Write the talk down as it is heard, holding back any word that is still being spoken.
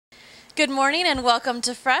Good morning and welcome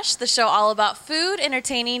to Fresh, the show all about food,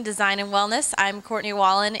 entertaining, design, and wellness. I'm Courtney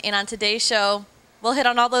Wallin, and on today's show, we'll hit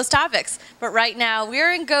on all those topics. But right now,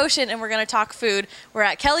 we're in Goshen, and we're going to talk food. We're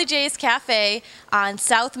at Kelly J's Cafe on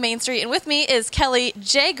South Main Street, and with me is Kelly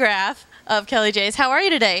J. Graff of Kelly J's. How are you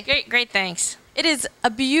today? Great, thanks. It is a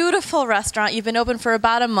beautiful restaurant. You've been open for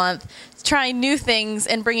about a month, trying new things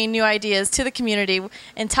and bringing new ideas to the community.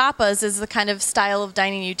 And tapas is the kind of style of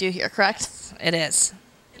dining you do here, correct? Yes, it is.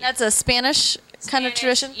 And that's a Spanish kind of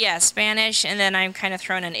tradition? Yeah, Spanish, and then I'm kind of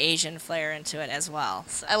throwing an Asian flair into it as well.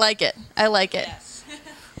 So. I like it. I like it. Yes.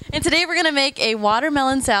 And today we're going to make a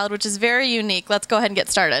watermelon salad, which is very unique. Let's go ahead and get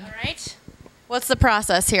started. All right. What's the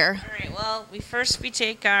process here? All right, well, we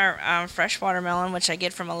take our fresh watermelon, which I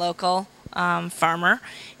get from a local farmer,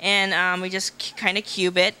 and we just kind of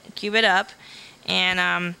cube it up,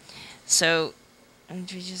 and so we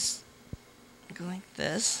just go like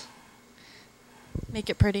this. Make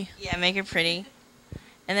it pretty. Yeah, make it pretty.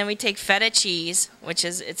 And then we take feta cheese, which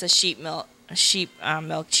is a sheep milk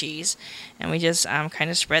cheese, and we just kind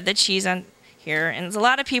of spread the cheese on here. And a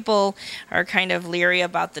lot of people are kind of leery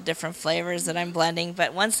about the different flavors that I'm blending,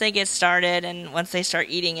 but once they get started and once they start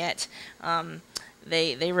eating it,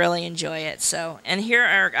 they really enjoy it. So, and here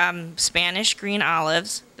are Spanish green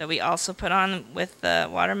olives that we also put on with the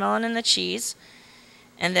watermelon and the cheese.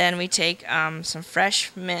 And then we take some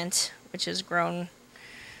fresh mint, which is grown,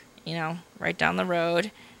 right down the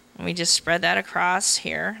road. And we just spread that across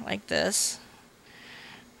here like this.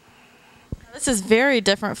 This is very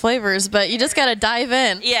different flavors, but you just got to dive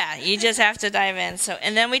in. Yeah, you just have to dive in. So,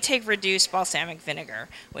 and then we take reduced balsamic vinegar,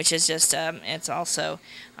 which is just, it's also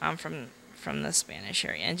from the Spanish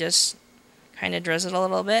area, and just kind of drizzle it a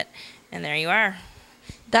little bit, and there you are.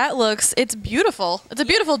 It's beautiful. It's a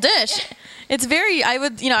beautiful dish. Yeah. It's very, I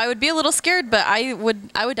would be a little scared, but I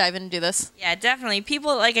would dive in and do this. Yeah, definitely.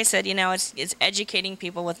 People, like I said, it's educating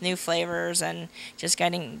people with new flavors and just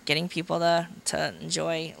getting people to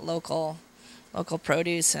enjoy local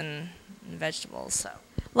produce and vegetables. So.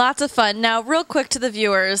 Lots of fun. Now, real quick to the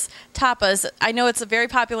viewers, tapas. I know it's very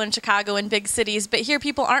popular in Chicago and big cities, but here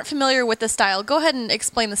people aren't familiar with the style. Go ahead and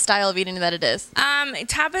explain the style of eating that it is.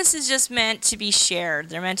 Tapas is just meant to be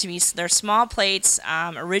shared. They're small plates,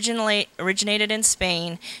 originated in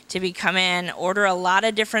Spain, to come in, order a lot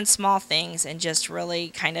of different small things, and just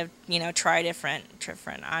really kind of, try different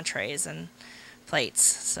entrees and plates.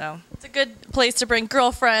 So it's a good place to bring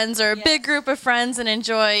girlfriends or a big group of friends and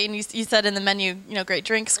enjoy. And you said in the menu, great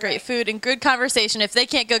drinks, great food, and good conversation. If they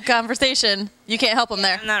can't good conversation, you can't help them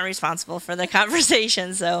there. I'm not responsible for the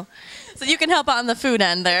conversation, so you can help out on the food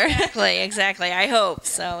end there. Exactly. I hope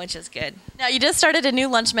so, which is good. Now, you just started a new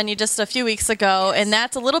lunch menu just a few weeks ago, and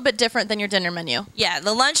that's a little bit different than your dinner menu. Yeah,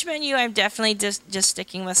 the lunch menu, I'm definitely just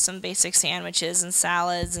sticking with some basic sandwiches and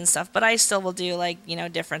salads and stuff, but I still will do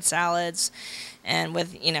different salads, and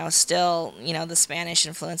with still the Spanish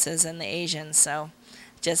influences and the Asian, so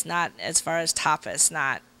just not as far as tapas,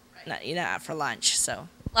 not for lunch. So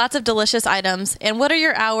lots of delicious items. And what are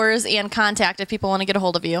your hours and contact if people want to get a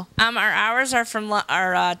hold of you? Our hours are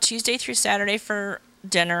Tuesday through Saturday for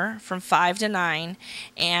dinner from 5 to 9,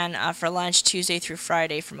 and for lunch Tuesday through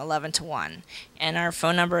Friday from 11 to 1. And our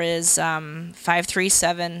phone number is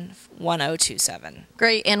 537-1027.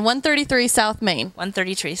 Great. And 133 South Main.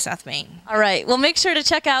 133 South Main. All right. Well, make sure to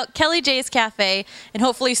check out Kelly J's Cafe, and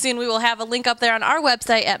hopefully soon we will have a link up there on our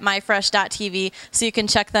website at myfresh.tv so you can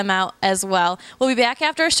check them out as well. We'll be back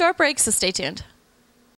after a short break, so stay tuned.